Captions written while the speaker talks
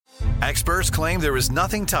Experts claim there is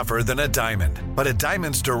nothing tougher than a diamond. But at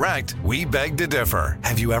Diamonds Direct, we beg to differ.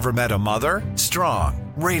 Have you ever met a mother? Strong,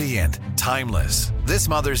 radiant, timeless. This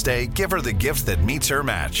Mother's Day, give her the gift that meets her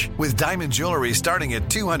match. With diamond jewelry starting at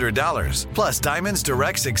 $200. Plus, Diamonds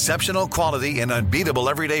Direct's exceptional quality and unbeatable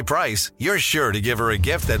everyday price, you're sure to give her a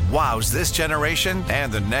gift that wows this generation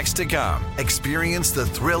and the next to come. Experience the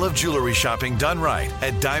thrill of jewelry shopping done right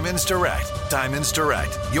at Diamonds Direct. Diamonds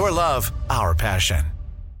Direct. Your love, our passion.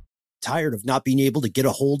 Tired of not being able to get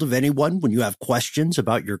a hold of anyone when you have questions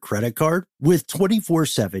about your credit card? With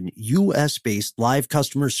 24/7 U.S.-based live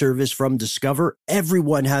customer service from Discover,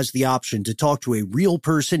 everyone has the option to talk to a real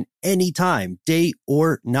person anytime, day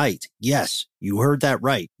or night. Yes, you heard that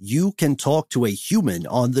right. You can talk to a human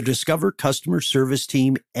on the Discover customer service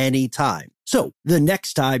team anytime. So the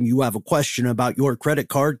next time you have a question about your credit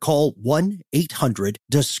card, call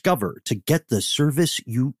 1-800-DISCOVER to get the service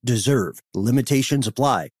you deserve. Limitations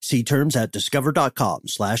apply. See terms at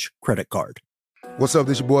discover.com/credit card. What's up,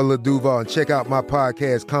 this your boy Lil Duval, and check out my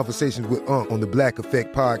podcast, Conversations with Unc, on the Black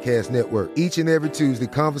Effect Podcast Network. Each and every Tuesday,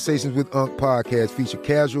 Conversations with Unc podcast feature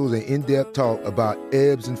casuals and in-depth talk about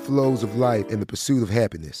ebbs and flows of life and the pursuit of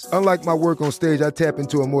happiness. Unlike my work on stage, I tap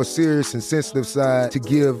into a more serious and sensitive side to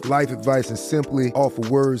give life advice and simply offer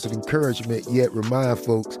words of encouragement, yet remind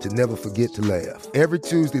folks to never forget to laugh. Every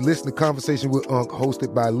Tuesday, listen to Conversations with Unc,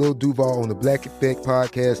 hosted by Lil Duval on the Black Effect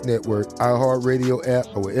Podcast Network, iHeartRadio app,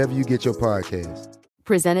 or wherever you get your podcasts.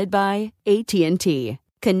 Presented by AT&T.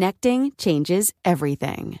 Connecting changes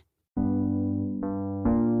everything.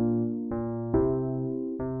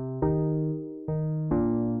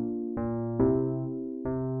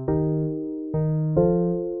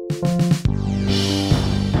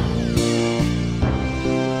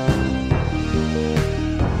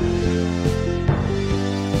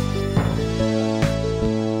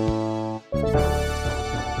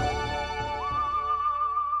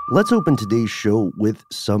 Let's open today's show with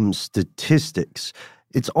some statistics.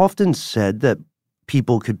 It's often said that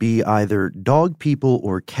people could be either dog people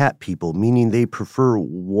or cat people, meaning they prefer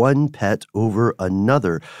one pet over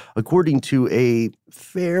another. According to a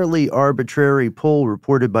fairly arbitrary poll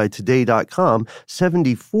reported by Today.com,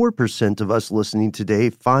 74% of us listening today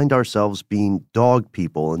find ourselves being dog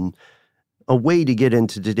people. And a way to get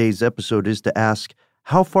into today's episode is to ask,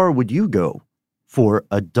 how far would you go for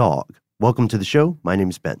a dog? Welcome to the show. My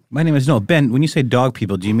name is Ben. My name is Noah. Ben, when you say dog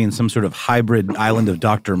people, do you mean some sort of hybrid Island of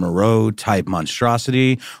Dr. Moreau type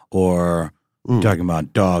monstrosity, or talking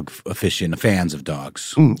about dog fans of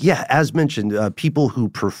dogs? Yeah, as mentioned, people who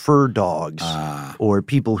prefer dogs or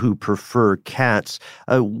people who prefer cats.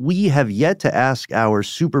 We have yet to ask our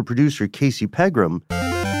super producer, Casey Pegram,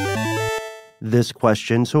 this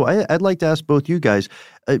question. So I'd like to ask both you guys.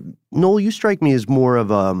 Noel, you strike me as more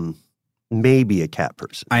of maybe a cat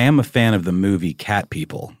person. I am a fan of the movie Cat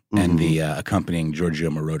People and the accompanying Giorgio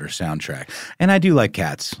Moroder soundtrack. And I do like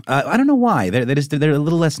cats. I don't know why. They're a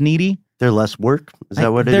little less needy. They're less work? Is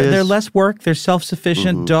that what it is? They're less work. They're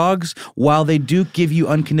self-sufficient. Dogs, while they do give you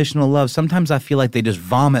unconditional love, sometimes I feel like they just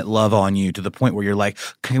vomit love on you to the point where you're like,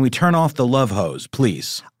 can we turn off the love hose,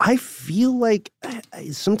 please? I feel like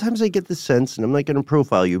sometimes I get the sense, and I'm not going to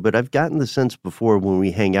profile you, but I've gotten the sense before when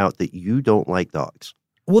we hang out that you don't like dogs.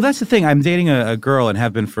 Well, that's the thing. I'm dating a girl and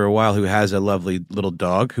have been for a while who has a lovely little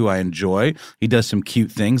dog who I enjoy. He does some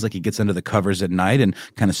cute things, like he gets under the covers at night and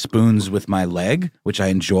kind of spoons with my leg, which I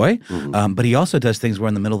enjoy. But he also does things where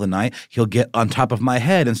in the middle of the night, he'll get on top of my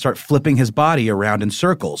head and start flipping his body around in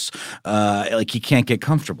circles, like he can't get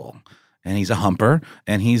comfortable. And he's a humper,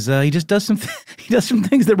 and he just does some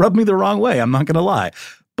things that rub me the wrong way. I'm not going to lie.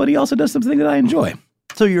 But he also does something that I enjoy.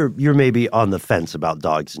 So you're maybe on the fence about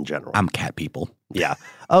dogs in general. I'm cat people. Yeah.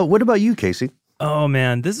 What about you, Casey? Oh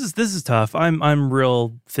man, this is tough. I'm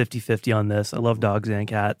real 50-50 on this. I love dogs and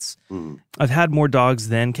cats. I've had more dogs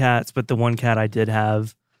than cats, but the one cat I did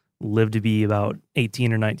have lived to be about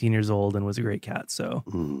 18 or 19 years old and was a great cat. So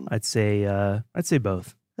I'd say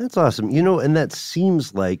both. That's awesome. And that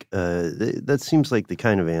seems like the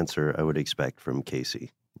kind of answer I would expect from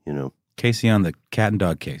Casey. Casey on the cat and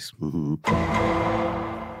dog case.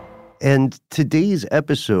 And today's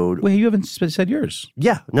episode... Wait, you haven't said yours.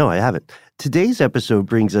 Yeah, no, I haven't. Today's episode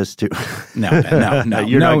brings us to... No.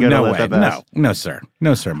 You're not going to let that pass? No, sir.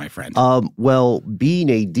 No, sir, my friend. Well, being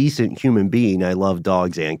a decent human being, I love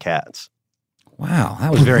dogs and cats. Wow,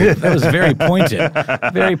 that was very pointed.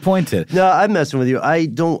 Very pointed. No, I'm messing with you. I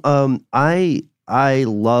don't... I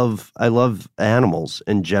love animals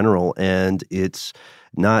in general, and it's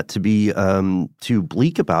not to be too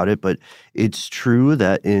bleak about it, but it's true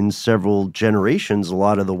that in several generations, a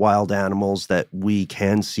lot of the wild animals that we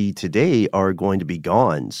can see today are going to be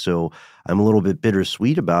gone. So I'm a little bit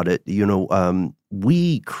bittersweet about it.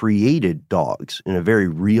 We created dogs in a very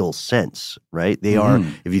real sense, right? They are,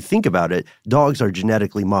 if you think about it, dogs are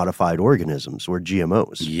genetically modified organisms or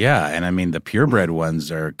GMOs. Yeah, and I mean, the purebred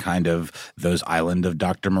ones are kind of those island of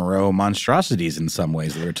Dr. Moreau monstrosities in some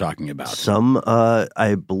ways that we were talking about. Some,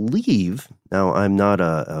 I believe, now I'm not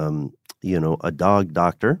a dog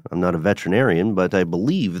doctor. I'm not a veterinarian, but I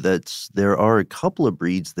believe that there are a couple of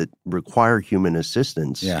breeds that require human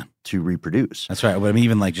assistance to reproduce. That's right. But I mean,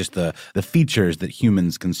 even like just the features that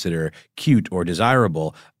humans consider cute or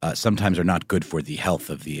desirable sometimes are not good for the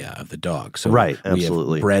health of the dog. So right, we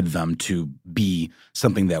absolutely. have bred them to be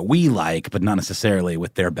something that we like, but not necessarily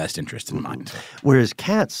with their best interest in mind. Whereas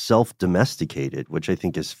cats self-domesticated, which I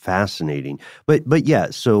think is fascinating. But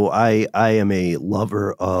yeah, so I am a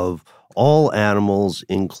lover of all animals,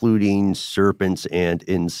 including serpents and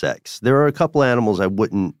insects. There are a couple animals I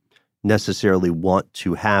wouldn't necessarily want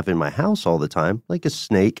to have in my house all the time, like a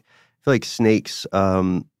snake. I feel like snakes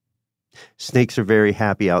are very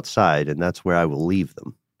happy outside, and that's where I will leave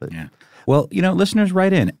them. But yeah. Well, listeners,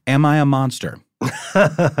 write in. Am I a monster?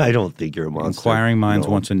 I don't think you're a monster. Inquiring minds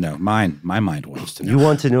want to know. My mind wants to know. You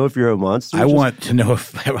want to know if you're a monster? I want to know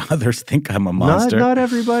if others think I'm a monster. Not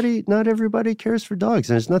everybody cares for dogs,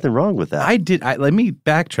 and there's nothing wrong with that. Let me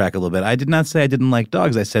backtrack a little bit. I did not say I didn't like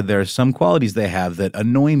dogs. I said there are some qualities they have that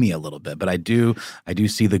annoy me a little bit, but I do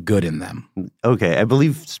see the good in them. Okay, I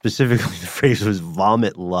believe specifically the phrase was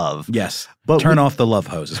vomit love. Yes. But turn off the love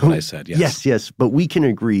hose is what I said. Yes. Yes. But we can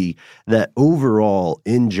agree that overall,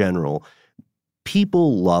 in general,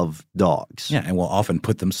 people love dogs. Yeah, and will often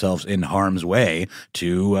put themselves in harm's way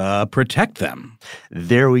to protect them.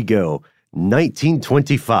 There we go.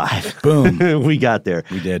 1925. Boom. We got there.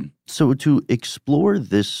 We did. So to explore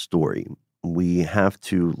this story, we have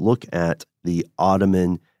to look at the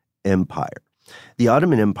Ottoman Empire. The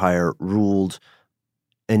Ottoman Empire ruled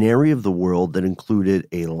an area of the world that included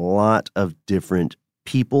a lot of different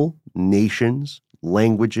people, nations,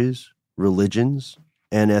 languages, religions,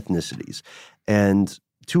 and ethnicities. And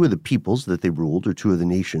two of the peoples that they ruled, or two of the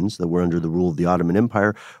nations that were under the rule of the Ottoman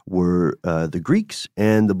Empire, were the Greeks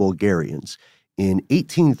and the Bulgarians. In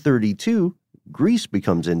 1832, Greece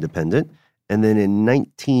becomes independent, and then in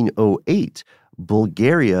 1908,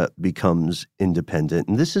 Bulgaria becomes independent.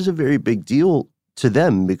 And this is a very big deal to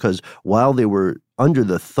them because while they were under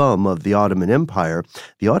the thumb of the Ottoman Empire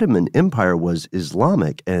was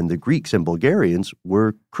Islamic, and the Greeks and Bulgarians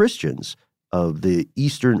were Christians of the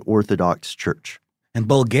Eastern Orthodox Church. And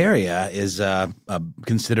Bulgaria is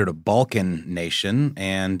considered a Balkan nation,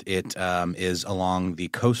 and it is along the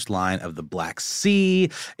coastline of the Black Sea.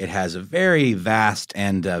 It has a very vast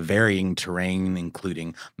and varying terrain,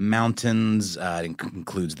 including mountains. It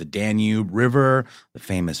includes the Danube River, the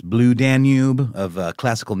famous Blue Danube of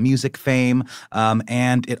classical music fame.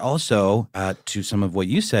 And it also, to some of what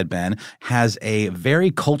you said, Ben, has a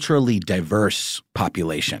very culturally diverse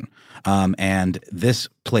population. And this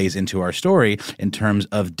plays into our story in terms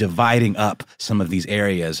of dividing up some of these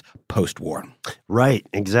areas post-war. Right,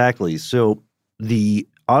 exactly. So the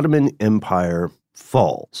Ottoman Empire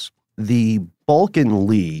falls. The Balkan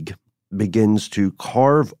League begins to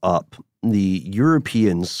carve up the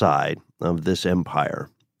European side of this empire,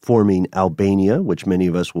 forming Albania, which many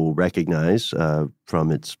of us will recognize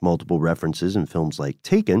from its multiple references in films like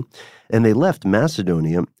Taken, and they left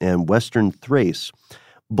Macedonia and Western Thrace.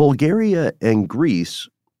 Bulgaria and Greece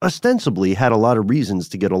ostensibly had a lot of reasons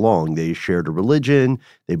to get along. They shared a religion.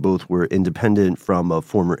 They both were independent from a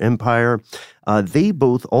former empire. They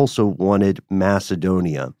both also wanted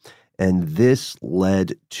Macedonia, and this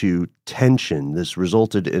led to tension. This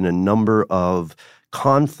resulted in a number of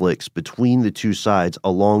conflicts between the two sides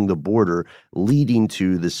along the border, leading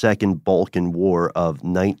to the Second Balkan War of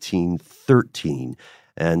 1913.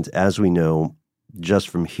 And as we know, just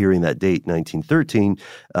from hearing that date, 1913,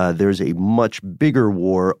 there's a much bigger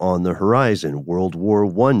war on the horizon. World War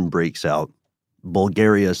I breaks out.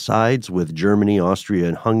 Bulgaria sides with Germany, Austria,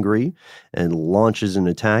 and Hungary and launches an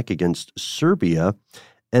attack against Serbia.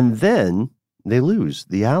 And then they lose.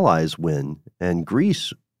 The Allies win. And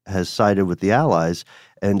Greece has sided with the Allies.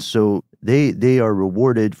 And so they are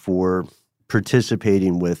rewarded for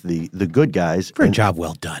participating with the good guys. For a job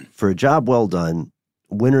well done. For a job well done.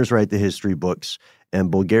 Winners write the history books,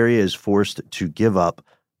 and Bulgaria is forced to give up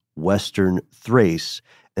Western Thrace.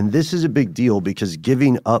 And this is a big deal because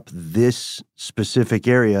giving up this specific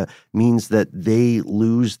area means that they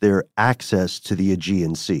lose their access to the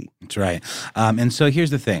Aegean Sea. That's right. And so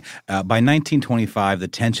here's the thing. By 1925, the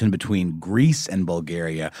tension between Greece and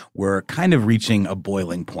Bulgaria were kind of reaching a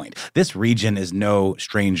boiling point. This region is no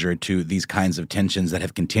stranger to these kinds of tensions that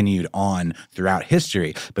have continued on throughout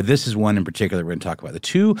history, but this is one in particular we're going to talk about. The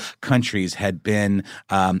two countries had been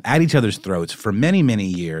at each other's throats for many, many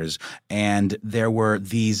years, and there were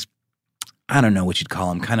these, I don't know what you'd call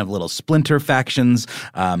them, kind of little splinter factions,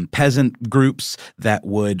 peasant groups that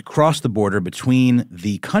would cross the border between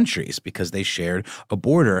the countries because they shared a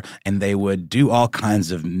border, and they would do all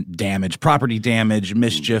kinds of damage, property damage,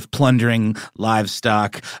 mischief, plundering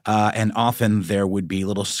livestock, and often there would be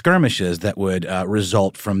little skirmishes that would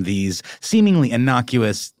result from these seemingly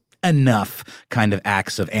innocuous enough kind of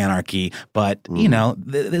acts of anarchy, but you know,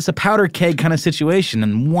 it's a powder keg kind of situation,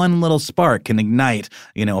 and one little spark can ignite,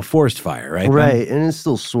 you know, a forest fire, right? Right, and it's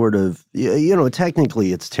still sort of, you know,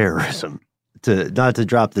 technically it's terrorism. Not to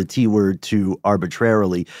drop the T word too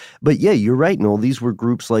arbitrarily, but yeah, you're right, Noel. These were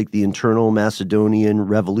groups like the Internal Macedonian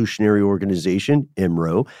Revolutionary Organization,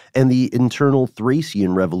 IMRO, and the Internal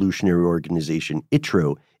Thracian Revolutionary Organization,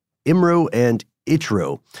 ITRO. IMRO and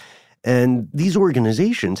ITRO. And these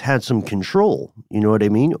organizations had some control, you know what I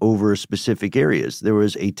mean, over specific areas. There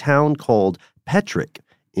was a town called Petric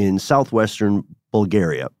in southwestern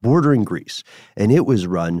Bulgaria, bordering Greece, and it was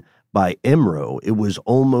run by IMRO. It was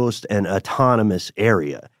almost an autonomous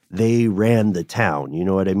area. They ran the town, you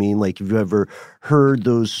know what I mean? Like, have you ever heard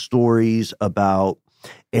those stories about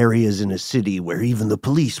areas in a city where even the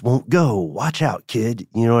police won't go? Watch out, kid.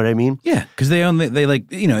 You know what I mean? Yeah, because they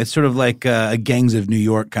like, you know, it's sort of like a Gangs of New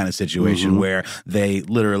York kind of situation where they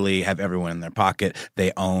literally have everyone in their pocket.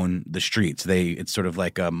 They own the streets. It's sort of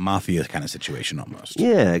like a mafia kind of situation almost.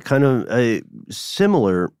 Yeah, kind of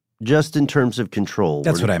similar, just in terms of control.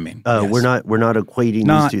 That's what I mean. Yes. We're not equating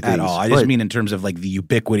not these two at things. all. I just mean in terms of like the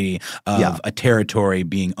ubiquity of a territory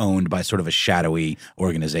being owned by sort of a shadowy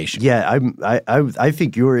organization. Yeah, I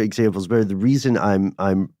think your example is better. The reason I'm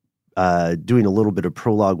doing a little bit of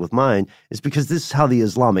prologue with mine is because this is how the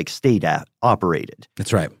Islamic State operated.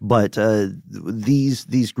 That's right. But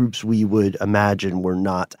these groups we would imagine were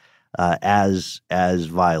not as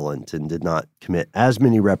violent and did not commit as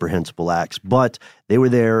many reprehensible acts, but they were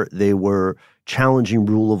there. They were challenging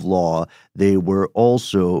rule of law. They were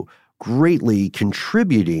also greatly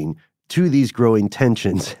contributing to these growing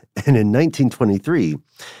tensions. And in 1923,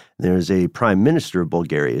 there's a prime minister of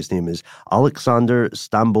Bulgaria. His name is Alexander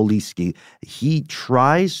Stambolski. He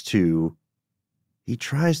tries to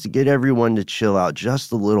get everyone to chill out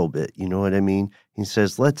just a little bit. You know what I mean? He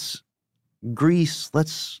says, Greece,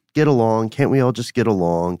 let's get along. Can't we all just get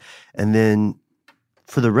along? And then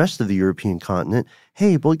for the rest of the European continent,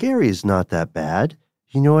 hey, Bulgaria is not that bad.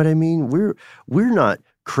 You know what I mean? We're not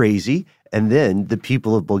crazy. And then the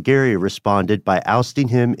people of Bulgaria responded by ousting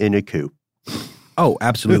him in a coup. Oh,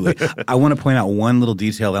 absolutely. I want to point out one little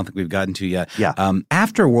detail I don't think we've gotten to yet. Yeah.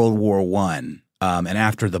 After World War I and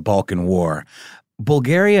after the Balkan War,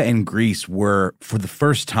 Bulgaria and Greece were, for the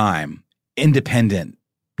first time, independent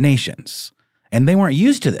nations. And they weren't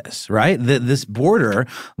used to this, right? This border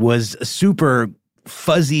was a super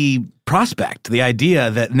fuzzy prospect. The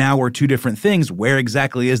idea that now we're two different things, where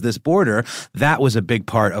exactly is this border? That was a big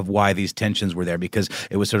part of why these tensions were there, because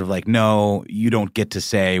it was sort of like, no, you don't get to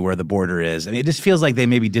say where the border is. I mean, it just feels like they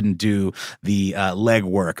maybe didn't do the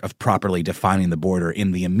legwork of properly defining the border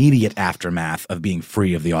in the immediate aftermath of being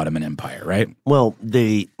free of the Ottoman Empire, right? Well,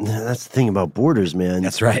 that's the thing about borders, man.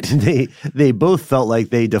 That's right. They both felt like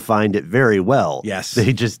they defined it very well. Yes.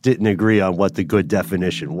 They just didn't agree on what the good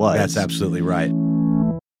definition was. That's absolutely right.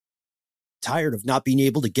 Tired of not being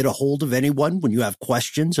able to get a hold of anyone when you have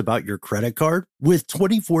questions about your credit card? With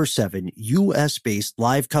 24/7 U.S.-based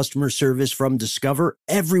live customer service from Discover,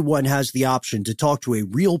 everyone has the option to talk to a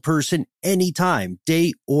real person anytime,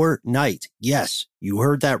 day or night. Yes, you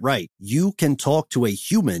heard that right. You can talk to a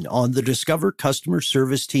human on the Discover customer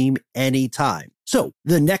service team anytime. So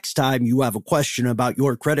the next time you have a question about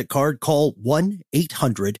your credit card, call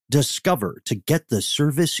 1-800-DISCOVER to get the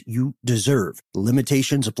service you deserve.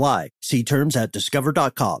 Limitations apply. See terms at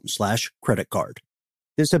discover.com/credit card.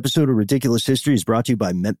 This episode of Ridiculous History is brought to you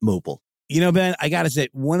by Mint Mobile. You know, Ben, I got to say,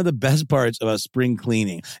 one of the best parts about spring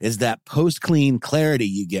cleaning is that post-clean clarity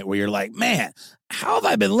you get where you're like, man, how have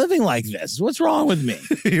I been living like this? What's wrong with me?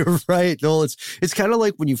 You're right, Noel. It's kind of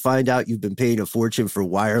like when you find out you've been paying a fortune for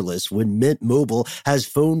wireless when Mint Mobile has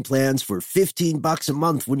phone plans for $15 a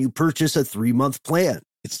month when you purchase a 3-month plan.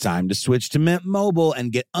 It's time to switch to Mint Mobile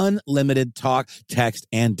and get unlimited talk, text,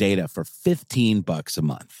 and data for $15 a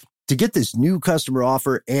month. To get this new customer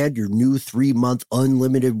offer and your new 3-month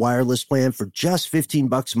unlimited wireless plan for just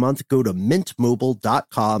 $15 a month, go to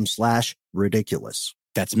mintmobile.com/ridiculous.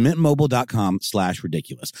 That's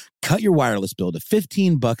mintmobile.com/ridiculous. Cut your wireless bill to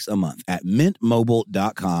 $15 a month at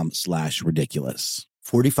mintmobile.com/ridiculous.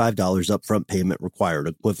 $45 upfront payment required,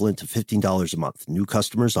 equivalent to $15 a month. New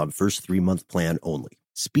customers on first 3-month plan only.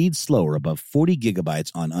 Speed slower above 40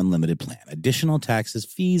 gigabytes on unlimited plan. Additional taxes,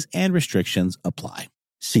 fees, and restrictions apply.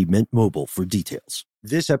 See Mint Mobile for details.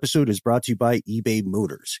 This episode is brought to you by eBay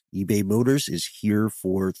Motors. eBay Motors is here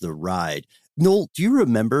for the ride. Noel, do you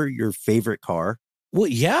remember your favorite car? Well,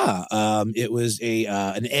 yeah. It was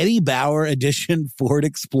an Eddie Bauer edition Ford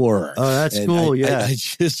Explorer. Oh, that's And cool, yeah. I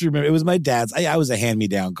just remember it was my dad's. I was a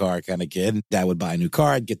hand-me-down car kind of kid. Dad would buy a new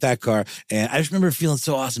car. I'd get that car. And I just remember feeling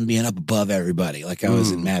so awesome being up above everybody, like I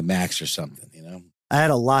was in Mad Max or something, you know? I had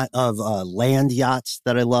a lot of land yachts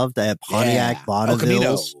that I loved. I had Pontiac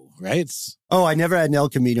Bonnevilles. Right? Oh, I never had an El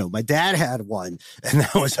Camino. My dad had one, and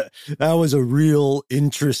that was a real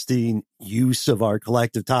interesting use of our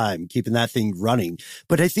collective time, keeping that thing running.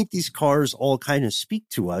 But I think these cars all kind of speak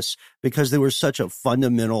to us because they were such a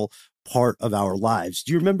fundamental part of our lives.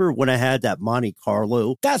 Do you remember when I had that Monte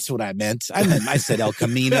Carlo? That's what I meant. I said El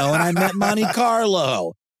Camino, and I meant Monte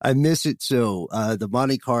Carlo. I miss it so. The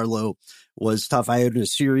Monte Carlo was tough. I had a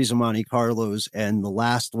series of Monte Carlos, and the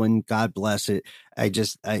last one, God bless it, I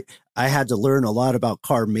had to learn a lot about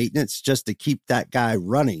car maintenance just to keep that guy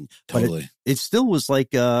running. Totally. But it still was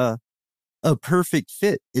like a perfect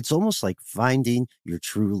fit. It's almost like finding your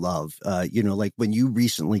true love. Like when you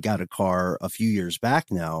recently got a car a few years back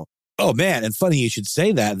now. Oh, man. And funny you should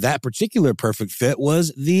say that. That particular perfect fit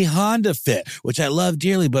was the Honda Fit, which I love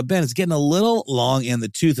dearly. But, Ben, it's getting a little long in the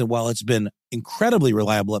tooth. And while it's been incredibly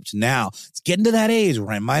reliable up to now, it's getting to that age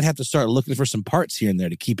where I might have to start looking for some parts here and there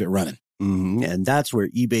to keep it running. Mm-hmm. And that's where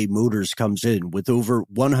eBay Motors comes in. With over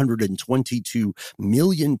 122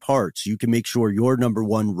 million parts, you can make sure your number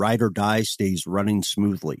one ride or die stays running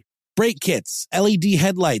smoothly. Brake kits, LED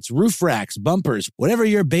headlights, roof racks, bumpers, whatever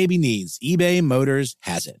your baby needs, eBay Motors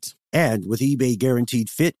has it. And with eBay Guaranteed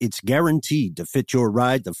Fit, it's guaranteed to fit your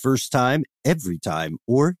ride the first time, every time,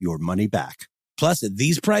 or your money back. Plus, at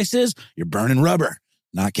these prices, you're burning rubber,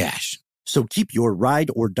 not cash. So keep your ride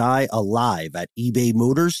or die alive at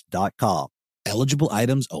ebaymotors.com. Eligible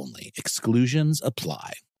items only. Exclusions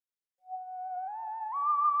apply.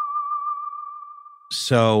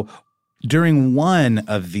 So during one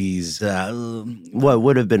of these, what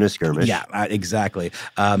would have been a skirmish? yeah, exactly.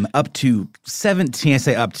 Up to 17, I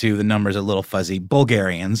say up to, the number's a little fuzzy,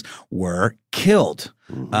 Bulgarians were killed.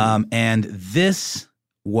 And this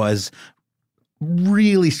was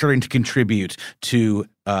really starting to contribute to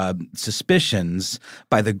suspicions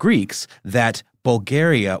by the Greeks that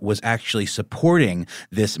Bulgaria was actually supporting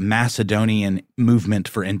this Macedonian movement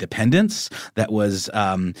for independence that was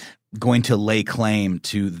going to lay claim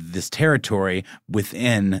to this territory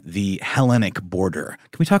within the Hellenic border.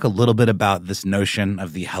 Can we talk a little bit about this notion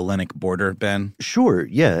of the Hellenic border, Ben? Sure,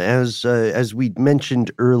 yeah. As we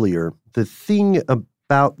mentioned earlier, the thing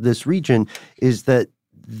about this region is that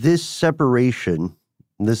this separation,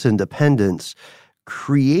 this independence,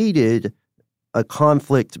 created a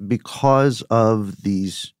conflict because of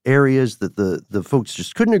these areas that the folks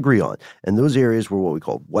just couldn't agree on. And those areas were what we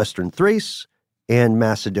call Western Thrace and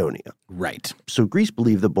Macedonia. Right. So Greece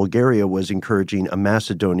believed that Bulgaria was encouraging a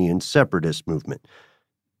Macedonian separatist movement,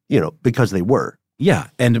 because they were. Yeah,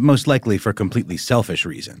 and most likely for completely selfish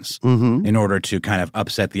reasons, in order to kind of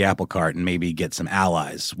upset the apple cart and maybe get some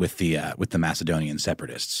allies with the Macedonian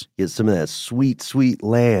separatists. Get some of that sweet, sweet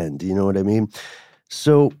land, you know what I mean?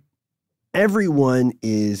 So everyone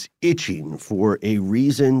is itching for a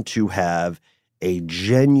reason to have a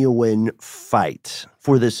genuine fight,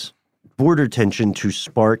 for this border tension to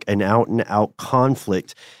spark an out-and-out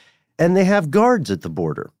conflict. And they have guards at the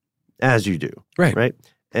border, as you do. Right?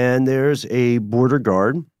 And there's a border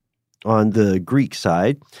guard on the Greek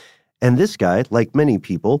side. And this guy, like many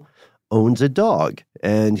people, owns a dog.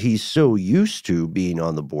 And he's so used to being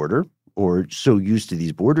on the border, or so used to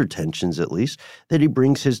these border tensions at least, that he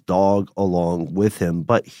brings his dog along with him.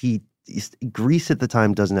 But Greece at the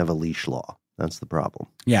time doesn't have a leash law. That's the problem.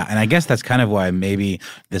 Yeah, and I guess that's kind of why maybe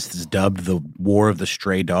this is dubbed the War of the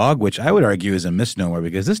Stray Dog, which I would argue is a misnomer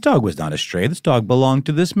because this dog was not a stray. This dog belonged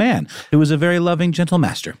to this man who was a very loving, gentle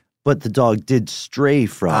master. But the dog did stray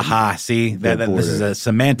from. Aha, see? This is a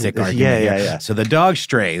semantic argument here. Yeah. So the dog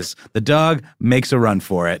strays. The dog makes a run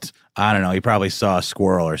for it. I don't know. He probably saw a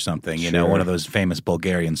squirrel or something, one of those famous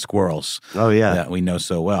Bulgarian squirrels. Oh, yeah. That we know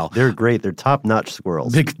so well. They're great. They're top-notch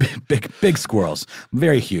squirrels. Big squirrels.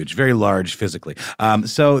 Very huge, very large physically.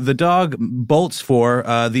 So the dog bolts for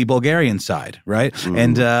the Bulgarian side, right? Mm.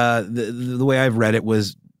 And the way I've read it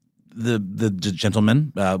was the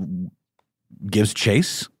gentleman gives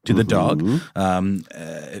chase to the dog,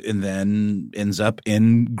 and then ends up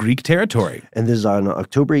in Greek territory. And this is on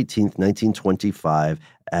October 18th, 1925,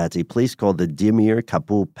 at a place called the Demir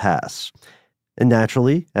Kapı Pass. And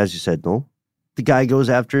naturally, as you said, Noel, the guy goes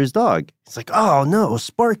after his dog. He's like, oh, no,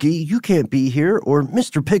 Sparky, you can't be here. Or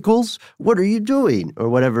Mr. Pickles, what are you doing? Or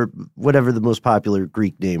whatever the most popular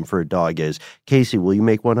Greek name for a dog is. Casey, will you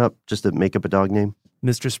make one up just to make up a dog name?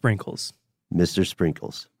 Mr. Sprinkles. Mr.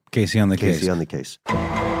 Sprinkles. Casey on the case. Casey on the case.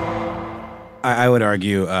 I would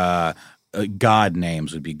argue god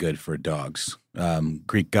names would be good for dogs.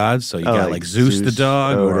 Greek gods. So you got like Zeus the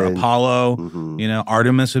dog, Odin, or Apollo. Mm-hmm.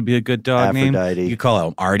 Artemis would be a good dog Aphrodite. name. You call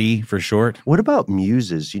it Artie for short. What about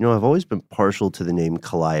muses? I've always been partial to the name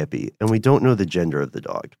Calliope, and we don't know the gender of the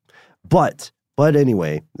dog. But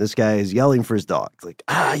anyway, this guy is yelling for his dog. Like,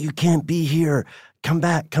 you can't be here. Come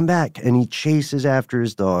back. And he chases after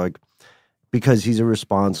his dog because he's a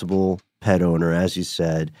responsible pet owner, as you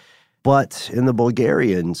said. But in the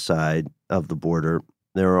Bulgarian side of the border,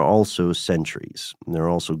 there are also sentries. And there are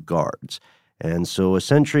also guards. And so a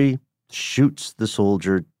sentry shoots the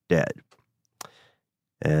soldier dead.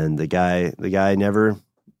 And the guy never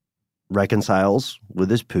reconciles with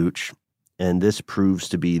his pooch. And this proves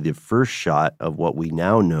to be the first shot of what we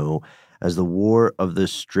now know as the War of the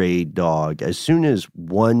Stray Dog. As soon as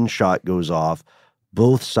one shot goes off,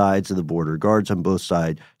 both sides of the border, guards on both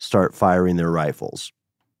sides, start firing their rifles.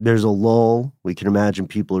 There's a lull. We can imagine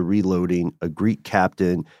people are reloading. A Greek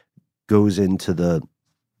captain goes into the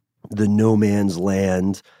no man's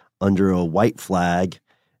land under a white flag,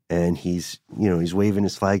 and he's waving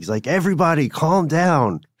his flag. He's like, everybody, calm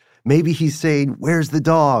down. Maybe he's saying, where's the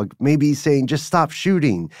dog? Maybe he's saying, just stop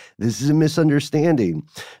shooting. This is a misunderstanding.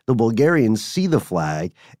 The Bulgarians see the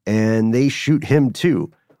flag, and they shoot him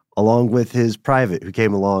too, along with his private who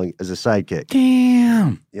came along as a sidekick.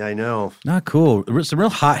 Damn. Yeah, I know. Not cool. Some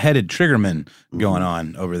real hot-headed triggermen going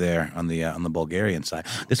on over there on the Bulgarian side.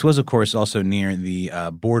 This was, of course, also near the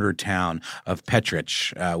border town of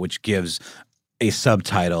Petrich, which gives a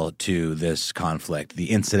subtitle to this conflict, the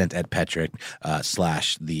incident at Petrich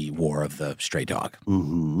 / the War of the Stray Dog.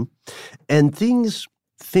 Mm-hmm. And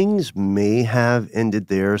things may have ended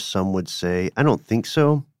there, some would say. I don't think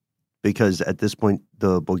so, because at this point,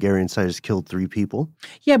 the Bulgarian side has killed 3 people.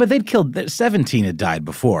 Yeah, but 17 had died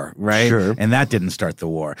before, right? Sure. And that didn't start the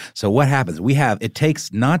war. So what happens? It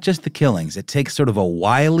takes not just the killings, it takes sort of a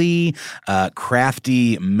wily,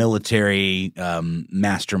 crafty military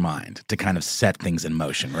mastermind to kind of set things in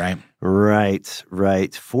motion, right? Right.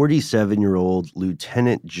 47-year-old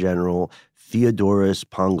Lieutenant General Theodoros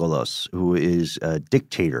Pangalos, who is a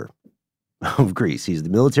dictator of Greece. He's the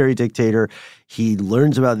military dictator. He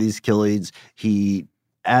learns about these killings. He,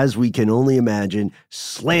 as we can only imagine,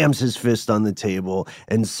 slams his fist on the table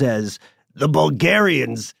and says, the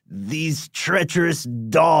Bulgarians, these treacherous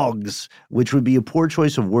dogs, which would be a poor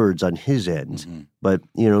choice of words on his end. Mm-hmm. But,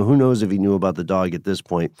 who knows if he knew about the dog at this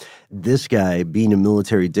point. This guy, being a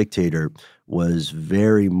military dictator, was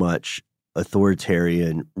very much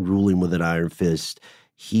authoritarian, ruling with an iron fist.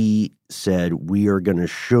 He said, we are going to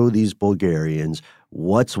show these Bulgarians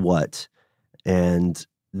what's what. And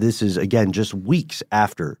this is, again, just weeks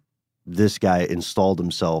after this guy installed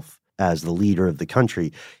himself as the leader of the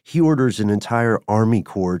country. He orders an entire army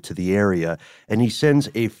corps to the area, and he sends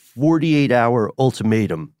a 48-hour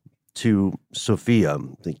ultimatum to Sofia,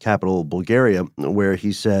 the capital of Bulgaria, where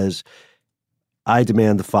he says, I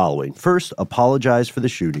demand the following. First, apologize for the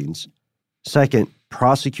shootings. Second,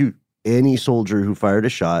 prosecute any soldier who fired a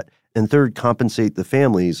shot. And third, compensate the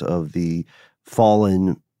families of the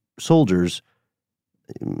fallen soldiers,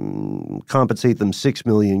 compensate them 6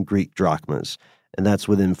 million Greek drachmas. And that's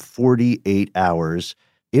within 48 hours.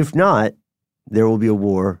 If not, there will be a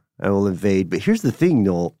war. I will invade. But here's the thing,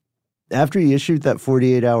 Noel. After he issued that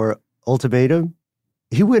 48-hour ultimatum,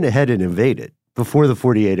 he went ahead and invaded before the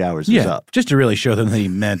 48 hours was up. Just to really show them that he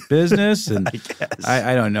meant business. And I guess.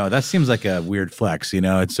 I don't know. That seems like a weird flex,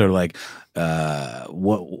 It's sort of like,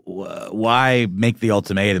 why make the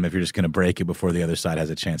ultimatum if you're just going to break it before the other side has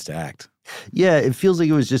a chance to act? Yeah, it feels like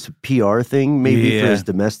it was just a PR thing, maybe for his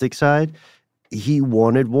domestic side. He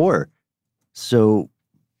wanted war. So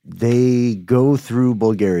they go through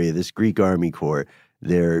Bulgaria, this Greek army corps.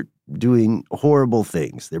 They're doing horrible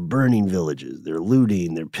things. They're burning villages. They're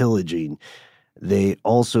looting. They're pillaging. They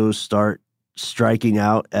also start striking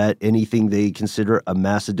out at anything they consider a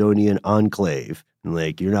Macedonian enclave. And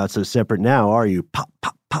like, you're not so separate now, are you? Pop,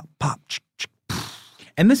 pop, pop, pop.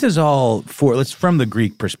 And this is all from the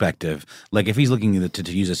Greek perspective. Like if he's looking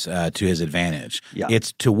to use this to his advantage,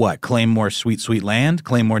 it's to what? Claim more sweet land,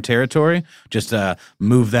 claim more territory, just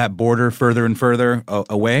move that border further and further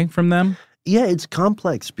away from them? Yeah, it's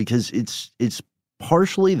complex because it's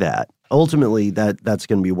partially that. Ultimately, that's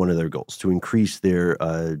going to be one of their goals, to increase their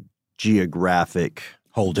geographic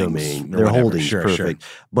domain. Their holdings, perfect.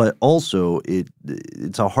 Sure. But also,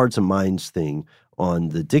 it's a hearts and minds thing on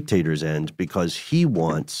the dictator's end because he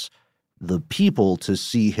wants the people to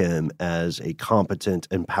see him as a competent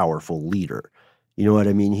and powerful leader. You know what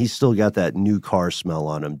I mean? He's still got that new car smell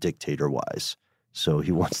on him, dictator-wise. So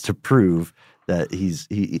he wants to prove that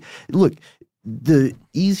look, the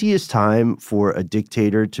easiest time for a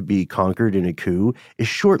dictator to be conquered in a coup is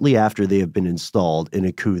shortly after they have been installed in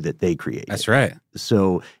a coup that they created. That's right.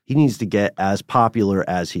 So he needs to get as popular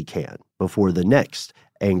as he can before the next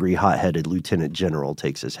angry, hot-headed lieutenant general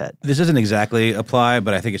takes his head. This doesn't exactly apply,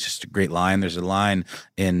 but I think it's just a great line. There's a line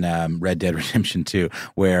in Red Dead Redemption 2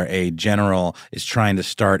 where a general is trying to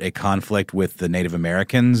start a conflict with the Native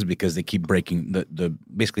Americans because they keep breaking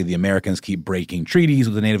basically the Americans keep breaking treaties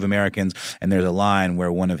with the Native Americans. And there's a line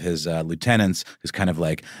where one of his lieutenants is kind of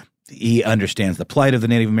like, he understands the plight of the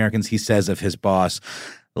Native Americans. He says of his boss,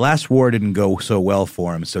 the last war didn't go so well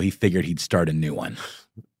for him, so he figured he'd start a new one.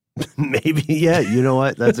 Maybe, yeah. You know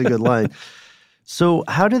what? That's a good line. So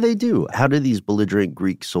how do they do? How do these belligerent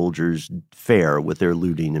Greek soldiers fare with their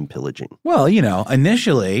looting and pillaging? Well,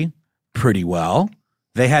 initially pretty well.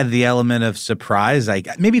 They had the element of surprise.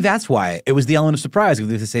 Maybe that's why it was the element of surprise.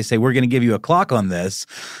 They say we're going to give you a clock on this,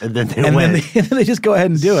 and then they just go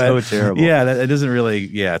ahead and do it. So terrible. Yeah, it doesn't really.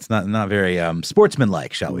 Yeah, it's not very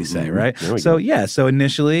sportsmanlike, shall we say? Right. So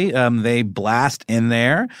initially they blast in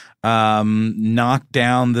there, knock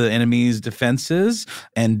down the enemy's defenses,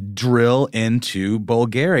 and drill into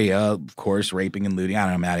Bulgaria. Of course, raping and looting. I don't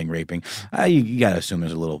know. I'm adding raping. You got to assume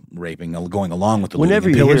there's a little raping going along with the whenever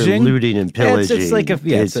looting and you pillaging. Hear looting and pillaging. It's like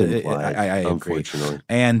I agree. Unfortunately.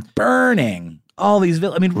 And burning all these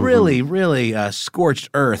really, really scorched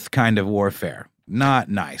earth kind of warfare. Not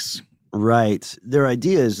nice. Right. Their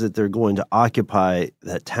idea is that they're going to occupy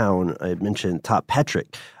that town I mentioned, Top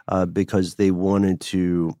Petric, because they wanted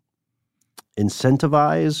to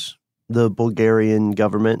incentivize the Bulgarian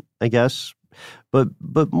government, I guess. But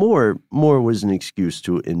more was an excuse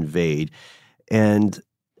to invade. And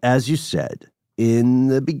as you said, in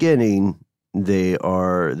the beginning,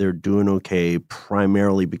 they're doing okay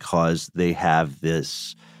primarily because they have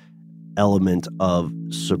this element of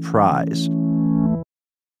surprise.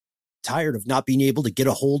 Tired of not being able to get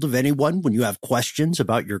a hold of anyone when you have questions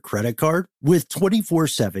about your credit card? With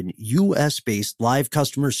 24/7 U.S.-based live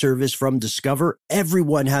customer service from Discover,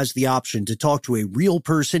 everyone has the option to talk to a real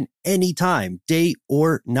person anytime, day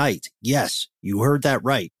or night. Yes, you heard that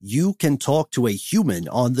right. You can talk to a human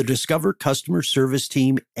on the Discover customer service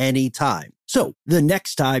team anytime. So the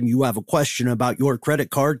next time you have a question about your credit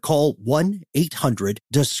card, call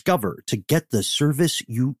 1-800-DISCOVER to get the service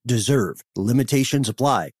you deserve. Limitations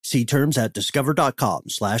apply. See terms at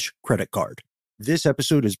discover.com/credit card. This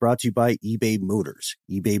episode is brought to you by eBay Motors.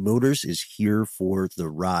 eBay Motors is here for the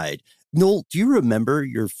ride. Noel, do you remember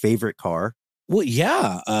your favorite car? Well,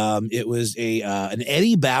 yeah. It was an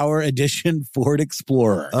Eddie Bauer edition Ford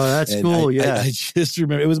Explorer. Oh, that's cool. I just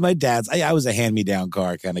remember it was my dad's. I was a hand-me-down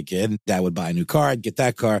car kind of kid. Dad would buy a new car. I'd get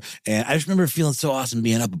that car. And I just remember feeling so awesome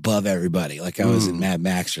being up above everybody, like I was in Mad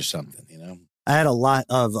Max or something, I had a lot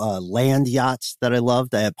of land yachts that I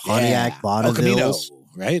loved. I had Pontiac Bonnevilles.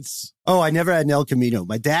 Right? Oh, I never had an El Camino.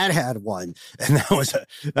 My dad had one, and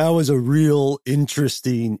that was a real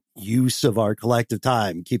interesting use of our collective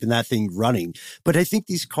time, keeping that thing running. But I think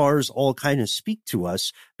these cars all kind of speak to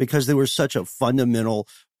us because they were such a fundamental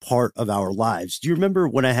part of our lives. Do you remember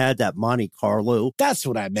when I had that Monte Carlo? That's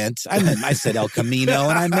what I meant. I said El Camino,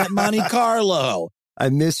 and I meant Monte Carlo. I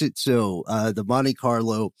miss it so. The Monte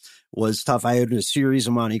Carlo was tough. I had a series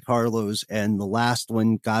of Monte Carlos, and the last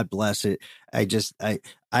one, God bless it, I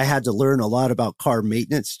had to learn a lot about car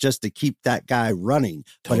maintenance just to keep that guy running.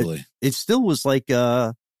 Totally. But it still was like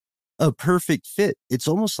a perfect fit. It's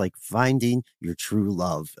almost like finding your true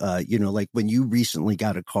love. Like when you recently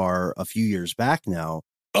got a car a few years back now,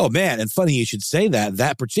 Oh, man, and funny you should say that.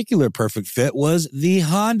 That particular perfect fit was the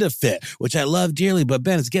Honda Fit, which I love dearly. But,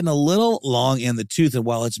 Ben, it's getting a little long in the tooth. And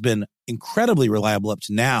while it's been incredibly reliable up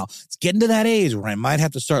to now, it's getting to that age where I might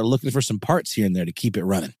have to start looking for some parts here and there to keep it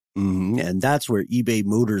running. And that's where eBay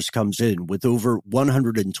Motors comes in. With over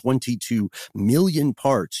 122 million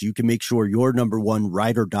parts, you can make sure your number one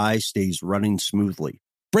ride or die stays running smoothly.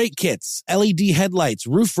 Brake kits, LED headlights,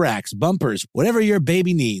 roof racks, bumpers, whatever your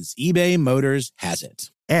baby needs, eBay Motors has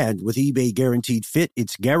it. And with eBay Guaranteed Fit,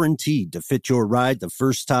 it's guaranteed to fit your ride the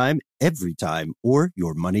first time, every time, or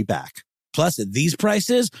your money back. Plus, at these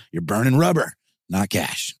prices, you're burning rubber, not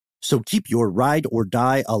cash. So keep your ride or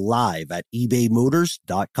die alive at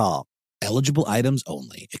ebaymotors.com. Eligible items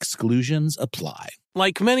only. Exclusions apply.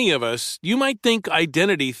 Like many of us, you might think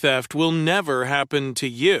identity theft will never happen to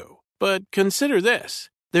you. But consider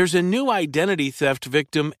this. There's a new identity theft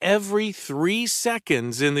victim every 3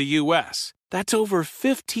 seconds in the U.S. That's over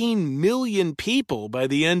 15 million people by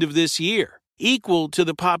the end of this year, equal to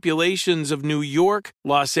the populations of New York,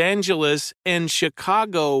 Los Angeles, and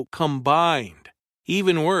Chicago combined.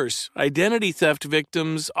 Even worse, identity theft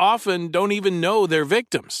victims often don't even know they're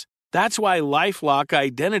victims. That's why LifeLock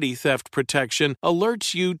Identity Theft Protection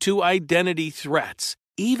alerts you to identity threats,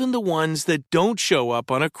 even the ones that don't show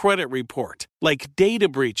up on a credit report, like data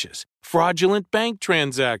breaches, fraudulent bank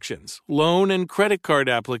transactions, loan and credit card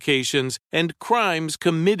applications, and crimes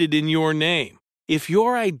committed in your name. If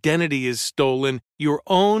your identity is stolen, your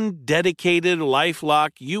own dedicated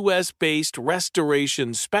LifeLock U.S.-based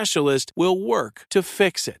restoration specialist will work to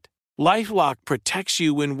fix it. LifeLock protects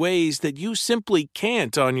you in ways that you simply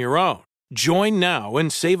can't on your own. Join now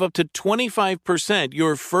and save up to 25%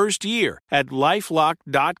 your first year at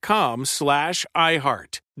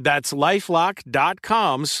LifeLock.com/iHeart. That's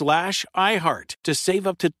LifeLock.com/iHeart to save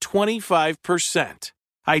up to 25%.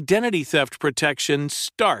 Identity theft protection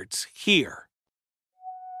starts here.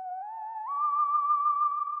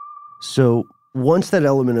 So once that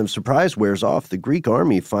element of surprise wears off, the Greek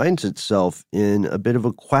army finds itself in a bit of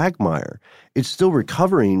a quagmire. It's still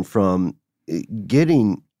recovering from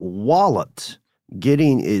getting walloped,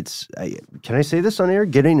 getting its, can I say this on air?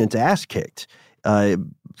 Getting its ass kicked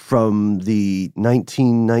from the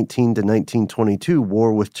 1919 to 1922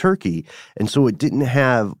 war with Turkey. And so it didn't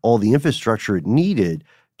have all the infrastructure it needed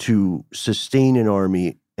to sustain an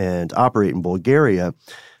army and operate in Bulgaria.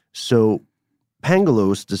 So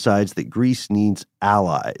Pangalos decides that Greece needs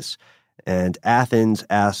allies, and Athens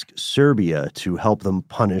asks Serbia to help them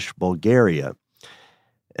punish Bulgaria.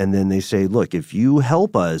 And then they say, look, if you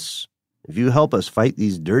help us fight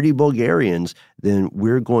these dirty Bulgarians, then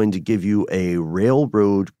we're going to give you a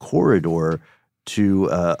railroad corridor to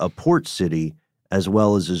a port city as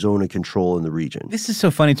well as a zone of control in the region. This is so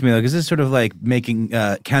funny to me, though, because this is sort of like making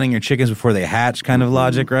counting your chickens before they hatch kind of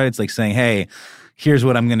logic, right? It's like saying, hey, here's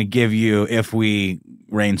what I'm going to give you if we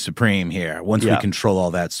reign supreme here, once we control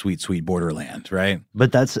all that sweet, sweet borderland, right?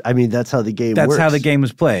 But that's how the game works. That's how the game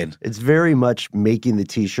is played. It's very much making the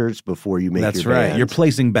T-shirts before you make your band. That's right. You're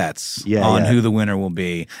placing bets on who the winner will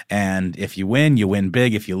be. And if you win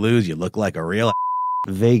big. If you lose, you look like a real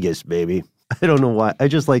Vegas, baby. I don't know why. I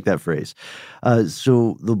just like that phrase.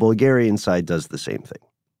 So the Bulgarian side does the same thing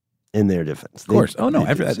in their defense. Of course.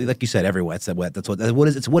 Like you said, everywhere. It's what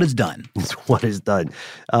is done. It's what is done.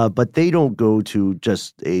 But they don't go to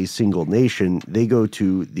just a single nation. They go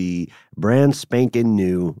to the brand spanking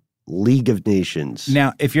new League of Nations.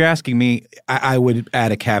 Now, if you're asking me, I would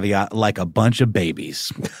add a caveat like a bunch of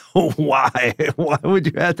babies. Why? Why would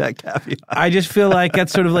you add that caveat? I just feel like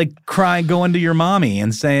that's sort of like going to your mommy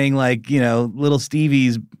and saying like, little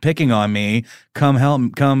Stevie's picking on me. Come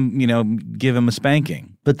help, give him a spanking.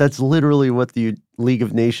 But that's literally what the League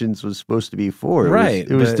of Nations was supposed to be for. Right.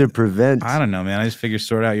 It was to prevent. I don't know, man. I just figure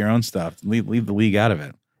sort out your own stuff. Leave the league out of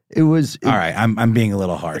it. All right. I'm being a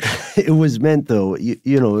little harsh. It was meant, though.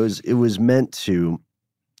 It was meant to,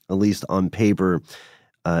 at least on paper,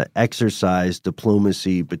 exercise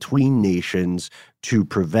diplomacy between nations to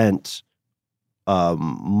prevent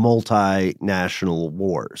multinational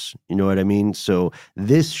wars. You know what I mean? So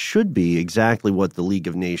this should be exactly what the League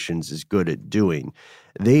of Nations is good at doing.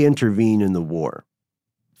 They intervene in the war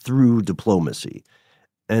through diplomacy,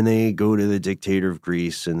 and they go to the dictator of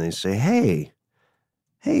Greece and they say, hey,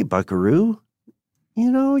 buckaroo,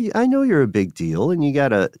 I know you're a big deal and you got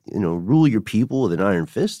to, rule your people with an iron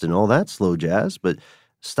fist and all that slow jazz, but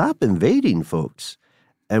stop invading folks.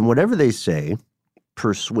 And whatever they say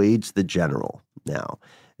persuades the general now.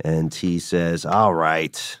 And he says, all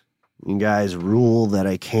right, you guys rule that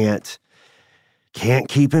I can't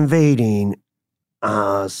keep invading.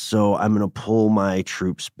 So I'm going to pull my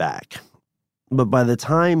troops back. But by the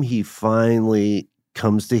time he finally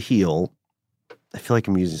comes to heel, I feel like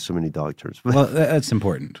I'm using so many dog terms. But Well, that's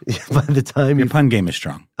important. by the time Your pun game is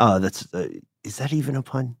strong. is that even a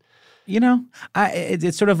pun? You know,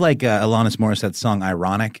 it's sort of like Alanis Morissette's song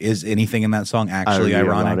 "Ironic." Is anything in that song actually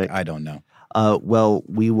ironic? I don't know. Well,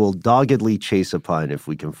 we will doggedly chase a pun if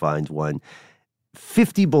we can find one.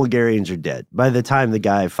 50 Bulgarians are dead. By the time the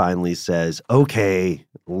guy finally says, okay,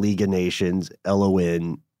 League of Nations,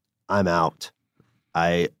 LON, I'm out.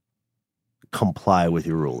 I comply with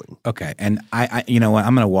your ruling. Okay. And I you know what?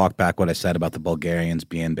 I'm going to walk back what I said about the Bulgarians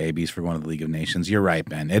being babies for one of the League of Nations. You're right,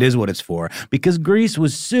 Ben. It is what it's for because Greece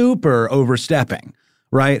was super overstepping,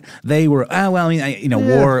 right? They were,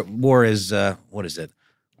 war is, what is it?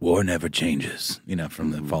 War never changes,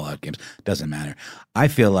 from the Fallout games. Doesn't matter. I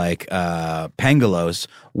feel like Pangalos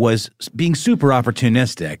was being super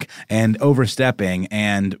opportunistic and overstepping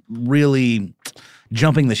and really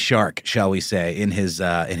jumping the shark, shall we say, in his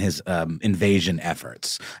invasion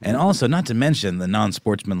efforts. And also, not to mention the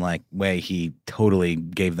non-sportsmanlike way he totally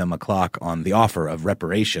gave them a clock on the offer of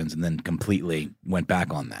reparations and then completely went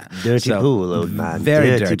back on that. Dirty pool, old man.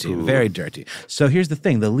 Very dirty, very dirty. So here's the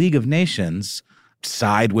thing. The League of Nations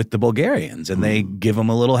side with the Bulgarians and they give them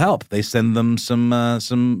a little help. They send them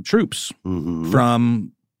some troops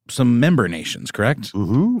from some member nations, correct?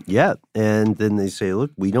 Yeah. And then they say,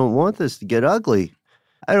 look, we don't want this to get ugly.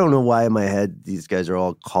 I don't know why in my head these guys are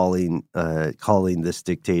all calling this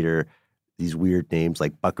dictator these weird names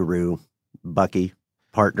like Buckaroo, Bucky,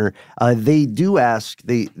 partner. They do ask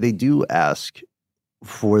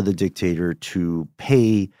for the dictator to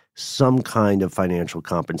pay some kind of financial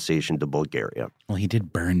compensation to Bulgaria. Well, he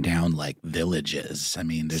did burn down like villages. I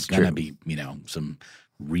mean, there's going to be, some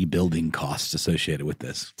rebuilding costs associated with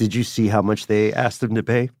this. Did you see how much they asked him to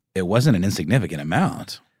pay? It wasn't an insignificant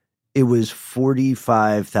amount. It was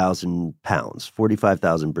 45,000 pounds,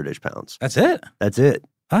 45,000 British pounds. That's it? That's it.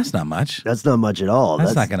 That's not much. That's not much at all.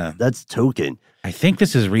 That's token. I think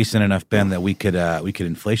this is recent enough, Ben, that we could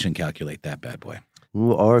inflation calculate that bad boy.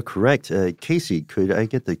 You are correct. Casey, could I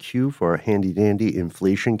get the cue for our handy-dandy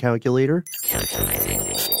inflation calculator?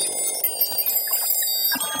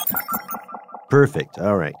 Perfect.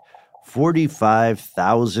 All right.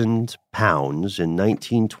 45,000 pounds in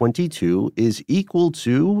 1922 is equal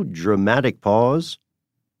to, dramatic pause,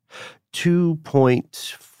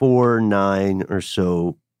 2.49 or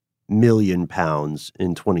so million pounds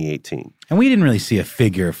in 2018. And we didn't really see a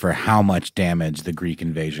figure for how much damage the Greek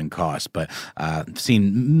invasion cost, but I've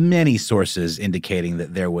seen many sources indicating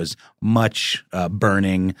that there was much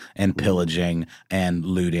burning and pillaging and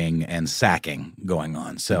looting and sacking going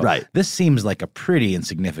on. So This seems like a pretty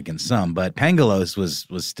insignificant sum, but Pangalos was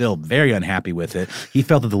still very unhappy with it. He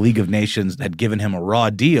felt that the League of Nations had given him a raw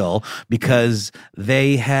deal because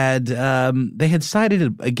they had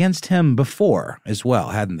sided against him before as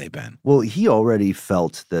well, hadn't they, Ben? Well, he already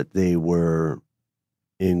felt that they were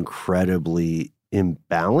incredibly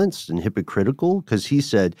imbalanced and hypocritical because he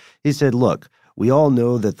said, look, we all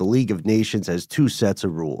know that the League of Nations has two sets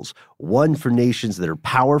of rules. One for nations that are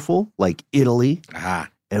powerful, like Italy,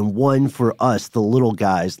 and one for us, the little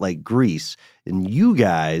guys like Greece. And you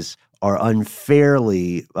guys are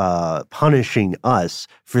unfairly punishing us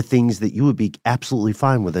for things that you would be absolutely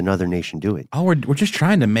fine with another nation doing. Oh, we're just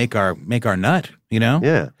trying to make our nut,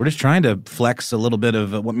 Yeah. We're just trying to flex a little bit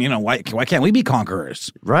of, why can't we be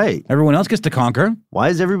conquerors? Right. Everyone else gets to conquer. Why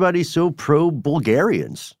is everybody so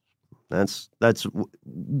pro-Bulgarians?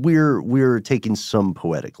 We're taking some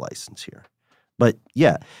poetic license here. But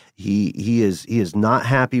yeah, he is not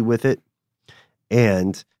happy with it,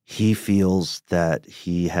 and he feels that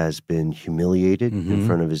he has been humiliated in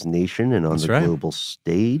front of his nation and on global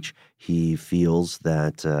stage. He feels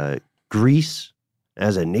that Greece,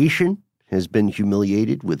 as a nation, has been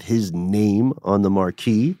humiliated with his name on the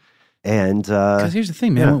marquee. And because here's the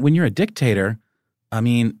thing, man, when you're a dictator, I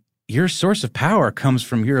mean, your source of power comes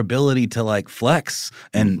from your ability to like flex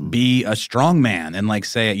and be a strong man and like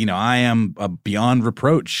say, I am beyond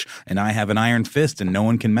reproach and I have an iron fist and no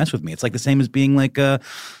one can mess with me. It's like the same as being like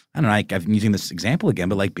I don't know, I'm using this example again,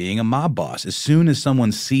 but like being a mob boss. As soon as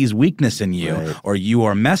someone sees weakness in you or you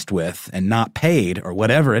are messed with and not paid or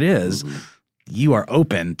whatever it is, you are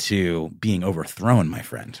open to being overthrown, my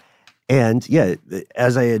friend. And yeah,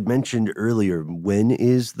 as I had mentioned earlier, when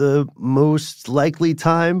is the most likely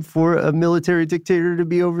time for a military dictator to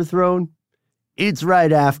be overthrown? It's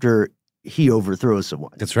right after he overthrows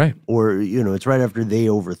someone. That's right. Or, it's right after they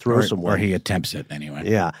overthrow someone. Or he attempts it anyway.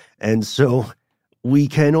 Yeah. And so we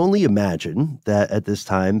can only imagine that at this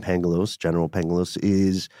time, General Pangalos,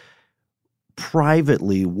 is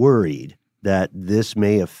privately worried that this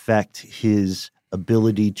may affect his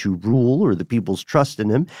ability to rule or the people's trust in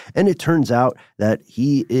him. And it turns out that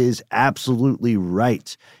he is absolutely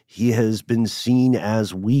right. He has been seen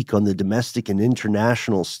as weak on the domestic and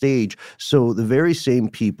international stage. So the very same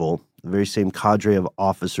people, the very same cadre of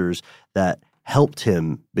officers that helped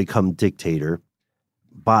him become dictator,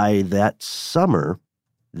 by that summer,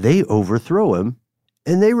 they overthrow him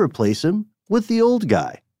and they replace him with the old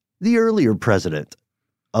guy, the earlier president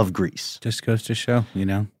of Greece. Just goes to show,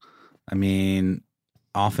 I mean,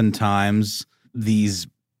 oftentimes these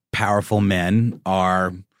powerful men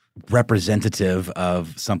are representative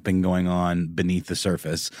of something going on beneath the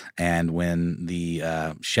surface. And when the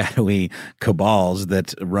shadowy cabals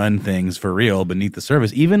that run things for real beneath the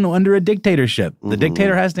surface, even under a dictatorship, the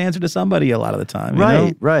dictator has to answer to somebody a lot of the time.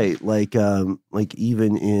 Right. Like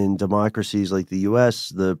even in democracies like the U.S.,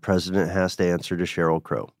 the president has to answer to Sheryl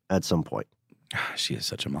Crow at some point. She is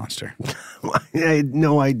such a monster. I had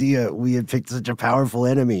no idea we had picked such a powerful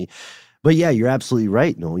enemy. But yeah, you're absolutely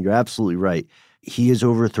right, Noel. You're absolutely right. He is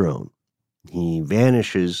overthrown. He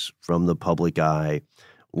vanishes from the public eye.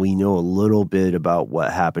 We know a little bit about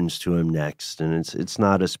what happens to him next, and it's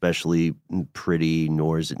not especially pretty,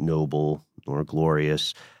 nor is it noble, nor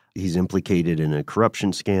glorious. He's implicated in a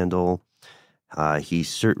corruption scandal. He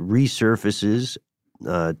resurfaces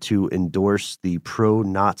to endorse the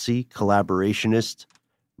pro-Nazi collaborationist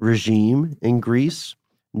regime in Greece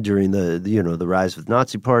during the rise of the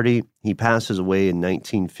Nazi Party. He passes away in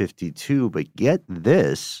 1952, but get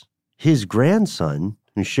this, his grandson,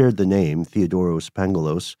 who shared the name Theodoros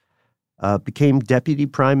Pangalos, became deputy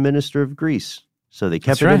prime minister of Greece. So they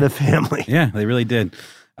kept it in the family. Yeah, they really did.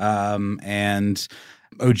 And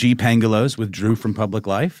OG Pangalos withdrew from public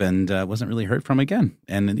life and wasn't really heard from again.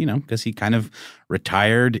 And, because he kind of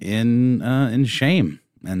retired in shame.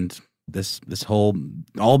 And this whole,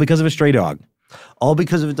 all because of a stray dog. All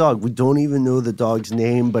because of a dog. We don't even know the dog's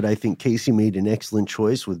name, but I think Casey made an excellent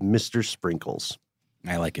choice with Mr. Sprinkles.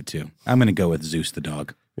 I like it too. I'm going to go with Zeus the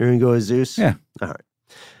dog. You're going to go with Zeus? Yeah. All right.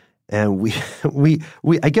 And we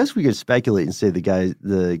I guess we could speculate and say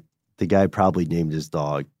the guy probably named his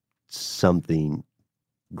dog something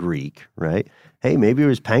Greek, right? Hey, maybe it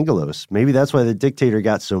was Pangalos. Maybe that's why the dictator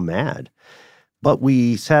got so mad. But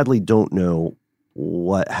we sadly don't know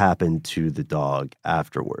what happened to the dog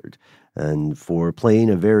afterward. And for playing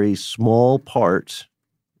a very small part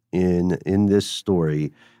in this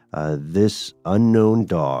story, this unknown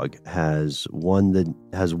dog has won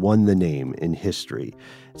the name in history.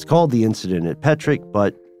 It's called the Incident at Petrick,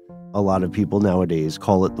 but a lot of people nowadays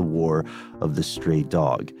call it the War of the Stray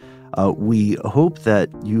Dog. We hope that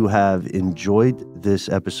you have enjoyed this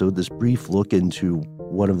episode, this brief look into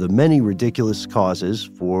one of the many ridiculous causes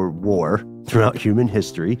for war throughout human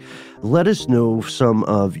history. Let us know some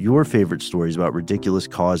of your favorite stories about ridiculous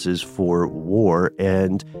causes for war.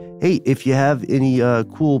 And hey, if you have any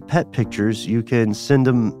cool pet pictures, you can send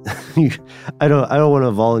them. I don't want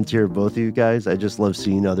to volunteer both of you guys. I just love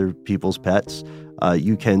seeing other people's pets.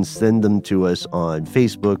 You can send them to us on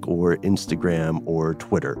Facebook or Instagram or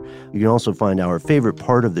Twitter. You can also find our favorite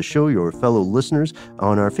part of the show, your fellow listeners,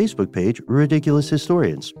 on our Facebook page, Ridiculous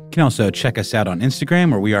Historians. You can also check us out on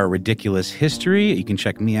Instagram, where we are Ridiculous History. You can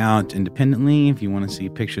check me out independently if you want to see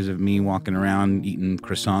pictures of me walking around eating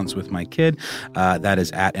croissants with my kid. That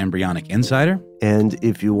is at Embryonic Insider. And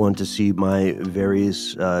if you want to see my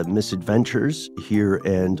various misadventures here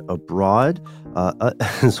and abroad,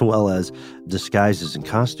 as well as disguises and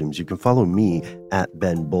costumes, you can follow me at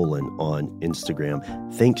Ben Bolin on Instagram.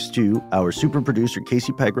 Thanks to our super producer,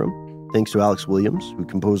 Casey Pegram. Thanks to Alex Williams, who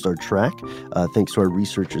composed our track. Thanks to our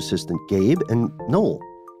research assistant, Gabe. And Noel,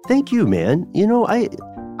 thank you, man.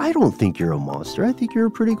 I don't think you're a monster. I think you're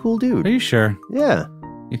a pretty cool dude. Are you sure? Yeah.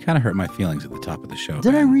 You kind of hurt my feelings at the top of the show.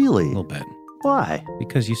 Did I really? A little bit. Why?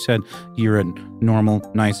 Because you said you're a normal,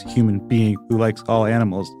 nice human being who likes all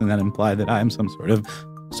animals, and that implied that I'm some sort of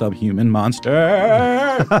subhuman monster.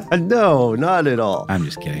 No, not at all. I'm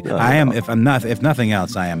just kidding. I am, if nothing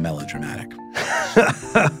else, I am melodramatic.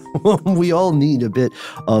 Well, we all need a bit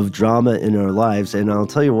of drama in our lives, and I'll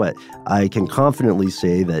tell you what, I can confidently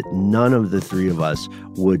say that none of the three of us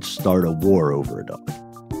would start a war over a dog.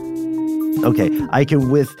 Okay, I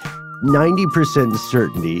can with 90%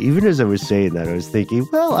 certainty. Even as I was saying that, I was thinking,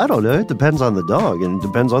 well, I don't know. It depends on the dog, and it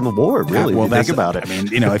depends on the war, really. Well, think about it. I mean,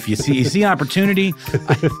 if you see an opportunity,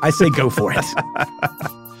 I say go for it.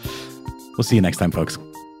 We'll see you next time, folks.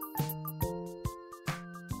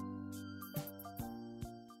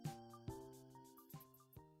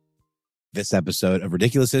 This episode of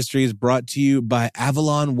Ridiculous History is brought to you by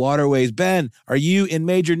Avalon Waterways. Ben, are you in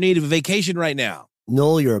major need of a vacation right now?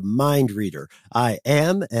 Noel, you're a mind reader. I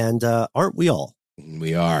am, and aren't we all?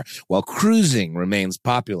 We are. While cruising remains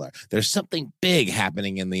popular, there's something big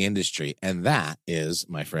happening in the industry, and that is,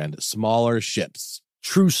 my friend, smaller ships.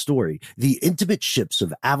 True story. The intimate ships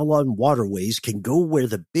of Avalon Waterways can go where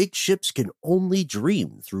the big ships can only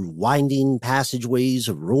dream, through winding passageways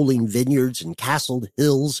of rolling vineyards and castled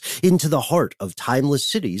hills into the heart of timeless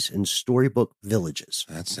cities and storybook villages.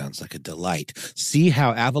 That sounds like a delight. See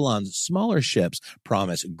how Avalon's smaller ships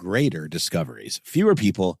promise greater discoveries, fewer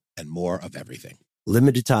people, and more of everything.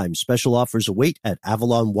 Limited time special offers await at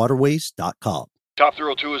avalonwaterways.com. Top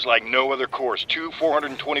Thrill 2 is like no other course. 2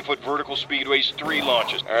 420-foot vertical speedways, 3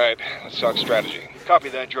 launches. All right, let's talk strategy. Copy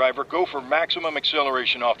that, driver. Go for maximum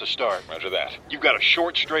acceleration off the start. Roger that. You've got a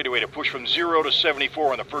short straightaway to push from 0 to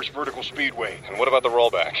 74 on the first vertical speedway. And what about the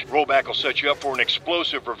rollback? Rollback will set you up for an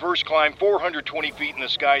explosive reverse climb 420 feet in the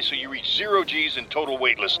sky so you reach 0 G's in total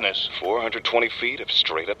weightlessness. 420 feet of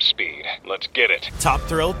straight-up speed. Let's get it. Top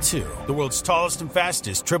Thrill 2, the world's tallest and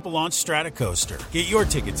fastest triple-launch stratocoaster. Get your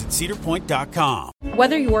tickets at cedarpoint.com.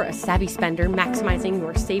 Whether you're a savvy spender maximizing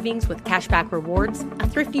your savings with cashback rewards, a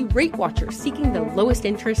thrifty rate watcher seeking the lowest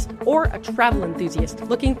interest, or a travel enthusiast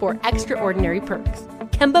looking for extraordinary perks,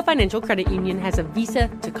 Kemba Financial Credit Union has a visa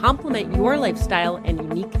to complement your lifestyle and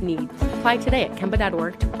unique needs. Apply today at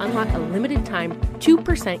Kemba.org to unlock a limited time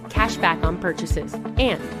 2% cash back on purchases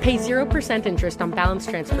and pay 0% interest on balance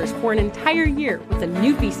transfers for an entire year with a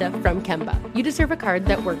new visa from Kemba. You deserve a card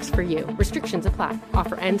that works for you. Restrictions apply.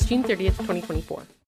 Offer ends June 30th, 2024.